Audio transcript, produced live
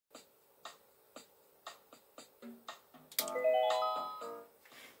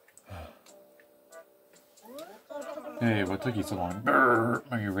Hey, what took you so long? Brrr.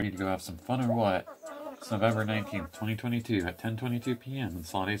 Are you ready to go have some fun or what? It's November 19th, 2022 at 10:22 p.m. in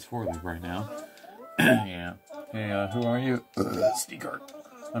Slade's 4 Loop right now. Yeah. Hey, who are you? SD card.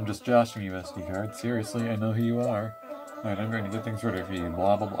 I'm just joshing you, SD card. Seriously, I know who you are. Alright, I'm going to get things ready for you.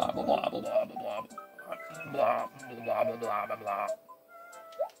 Blah, blah, blah, blah, blah, blah, blah, blah, blah, blah, blah, blah, blah, blah.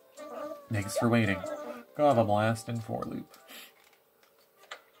 Thanks for waiting. Lava Blast in 4 Loop.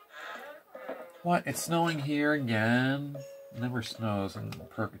 What? It's snowing here again? It never snows in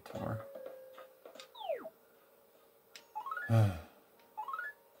Purgator. There's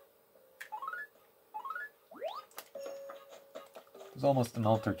almost an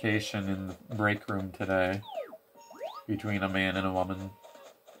altercation in the break room today between a man and a woman.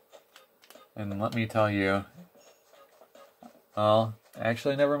 And let me tell you... Well,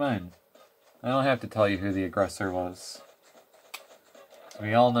 actually, never mind. I don't have to tell you who the aggressor was.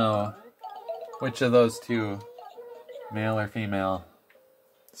 We all know which of those two, male or female,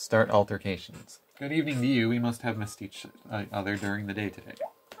 start altercations. Good evening to you. We must have missed each other during the day today.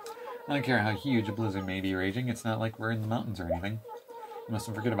 I don't care how huge a blizzard may be raging. It's not like we're in the mountains or anything. You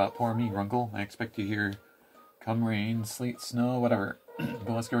mustn't forget about poor me, Grunkle. I expect you here. Come rain, sleet, snow, whatever. But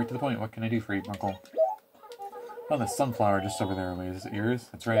let's get right to the point. What can I do for you, Grunkle? Oh, the sunflower just over there. Wait, is it yours?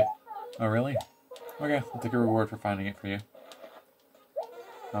 That's right. Oh, really? Okay, I'll take a reward for finding it for you.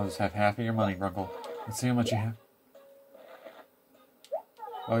 I'll just have half of your money, Grunkle. Let's see how much you have.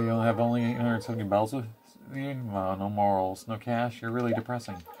 Oh, you have only 870 bells with you? Well, no morals, no cash. You're really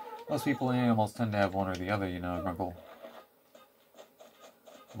depressing. Most people and animals tend to have one or the other, you know, Grunkle.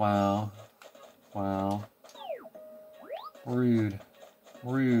 Wow. Wow. Rude.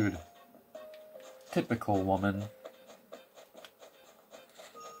 Rude. Typical woman.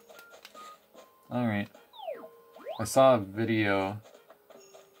 Alright. I saw a video.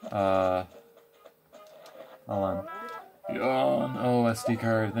 Hold on. Yawn. Oh, SD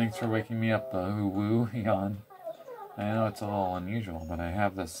card. Thanks for waking me up, though. Woo. Yawn. I know it's a little unusual, but I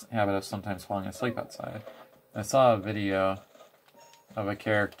have this habit of sometimes falling asleep outside. I saw a video of a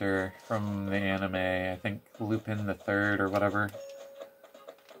character from the anime, I think Lupin the Third or whatever.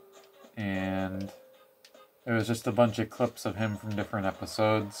 And it was just a bunch of clips of him from different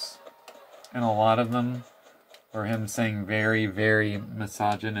episodes. And a lot of them were him saying very, very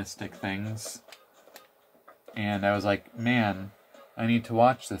misogynistic things. And I was like, man, I need to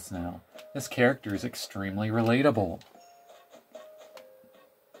watch this now. This character is extremely relatable.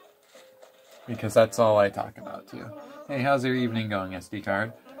 Because that's all I talk about, too. Hey, how's your evening going, SD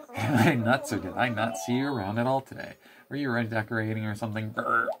card? Am I nuts, or did I not see you around at all today? Were you redecorating or something?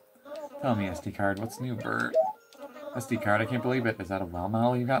 Brr. Tell me, SD card, what's new, Brr? SD card, I can't believe it. Is that a well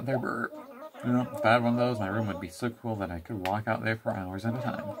model you got there, Brr? You know, if I had one of those, my room would be so cool that I could walk out there for hours at a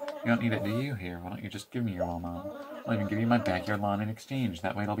time. You don't need it, do you? Here, why don't you just give me your well model? I'll even give you my backyard lawn in exchange.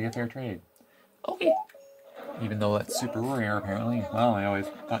 That way it'll be a fair trade. Okay. Even though that's super rare, apparently. Well, I always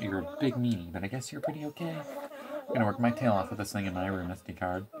thought you were a big meanie, but I guess you're pretty okay. I'm gonna work my tail off with this thing in my room, SD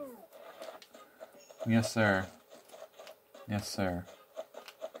card. Yes, sir. Yes, sir.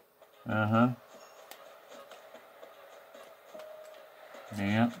 Uh-huh.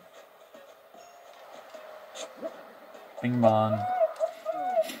 Yeah. Bing bong.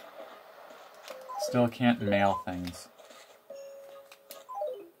 Still can't mail things.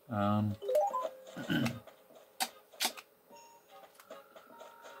 Huh.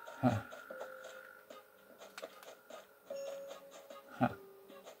 Huh.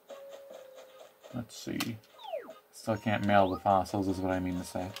 Let's see. Still can't mail the fossils is what I mean to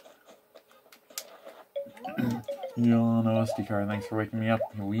say. Yawn, OSD card, thanks for waking me up.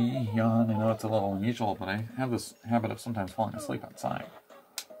 Wee, yawn, I know it's a little unusual, but I have this habit of sometimes falling asleep outside.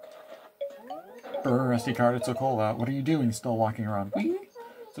 Brr, SD card, it's so cold out. What are you doing still walking around? Wee?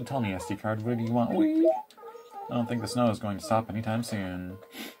 So tell me, SD card, what do you want? Wee? I don't think the snow is going to stop anytime soon.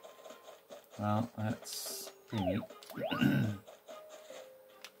 Well, that's pretty neat.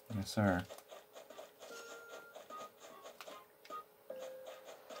 Yes, sir.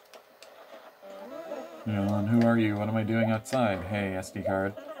 Yawn, who are you? What am I doing outside? Hey, SD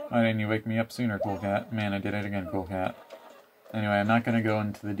card. Why didn't you wake me up sooner, Cool Cat? Man, I did it again, Cool Cat. Anyway, I'm not going to go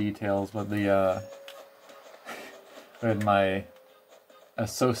into the details, but the, when my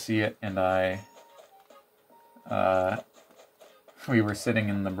associate and I, we were sitting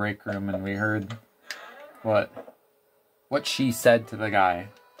in the break room and we heard what she said to the guy.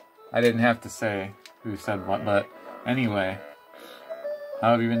 I didn't have to say who said what, but anyway.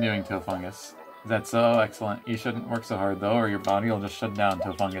 How have you been doing, Toefungus? That's so excellent. You shouldn't work so hard, though, or your body will just shut down,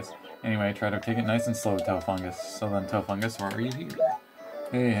 Toefungus. Anyway, try to take it nice and slow, Toefungus. So then, Toefungus, why are you here?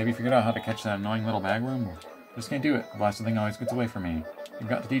 Hey, have you figured out how to catch that annoying little bagworm? Just can't do it. The blasted thing always gets away from me. You've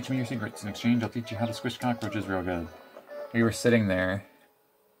got to teach me your secrets. In exchange, I'll teach you how to squish cockroaches real good. We were sitting there,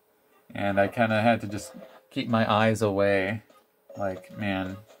 and I kind of had to just keep my eyes away. Like,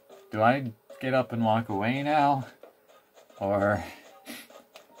 man, do I get up and walk away now? Or...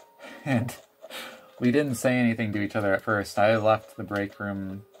 And we didn't say anything to each other at first. I left the break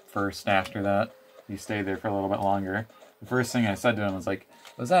room first after that. He stayed there for a little bit longer. The first thing I said to him was like,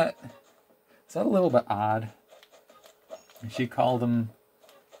 is that a little bit odd? And she called him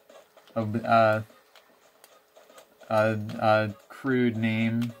a crude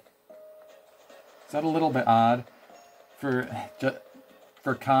name. Is that a little bit odd?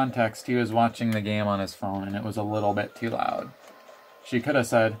 For context, he was watching the game on his phone and it was a little bit too loud. She could have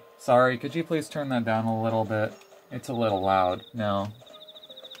said, sorry, could you please turn that down a little bit? It's a little loud. No.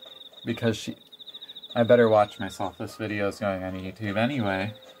 Because I better watch myself. This video is going on YouTube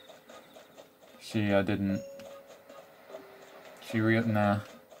anyway. She didn't. Nah.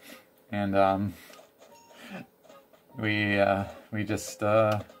 And, we just,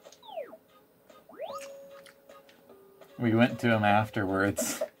 we went to him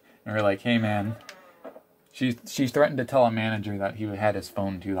afterwards, and we're like, hey man, she threatened to tell a manager that he had his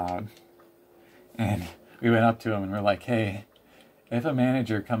phone too loud. And we went up to him and we're like, hey, if a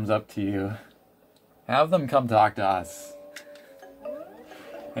manager comes up to you, have them come talk to us.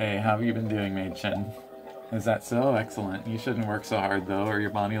 Hey, how have you been doing, Mei-chin? Is that so? Excellent. You shouldn't work so hard, though, or your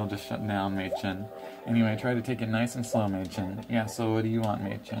body will just shut down, Mei-chin. Anyway, try to take it nice and slow, Mei-chin. Yeah, so what do you want,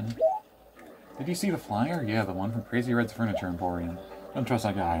 Mei-chin? Did you see the flyer? Yeah, the one from Crazy Red's Furniture Emporium. Don't trust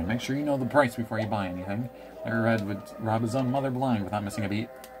that guy. Make sure you know the price before you buy anything. That Red would rob his own mother blind without missing a beat.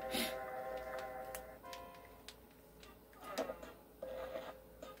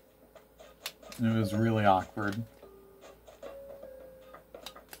 It was really awkward.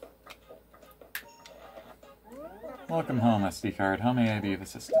 Welcome home, SD card. How may I be of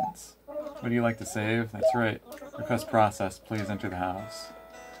assistance? Would you like to save? That's right. Request processed. Please enter the house.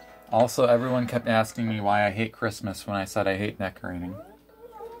 Also, everyone kept asking me why I hate Christmas when I said I hate decorating.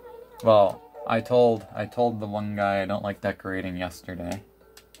 Well, I told the one guy I don't like decorating yesterday.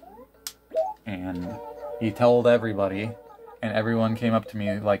 And he told everybody, and everyone came up to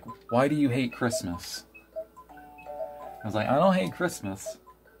me like, why do you hate Christmas? I was like, I don't hate Christmas.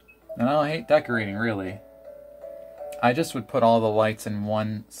 And I don't hate decorating, really. I just would put all the lights in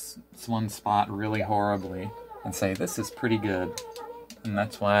one spot really horribly and say, this is pretty good. And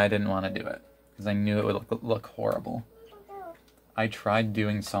that's why I didn't want to do it. Because I knew it would look horrible. I tried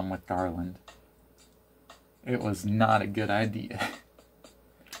doing some with garland. It was not a good idea.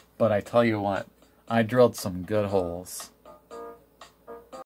 But I tell you what, I drilled some good holes.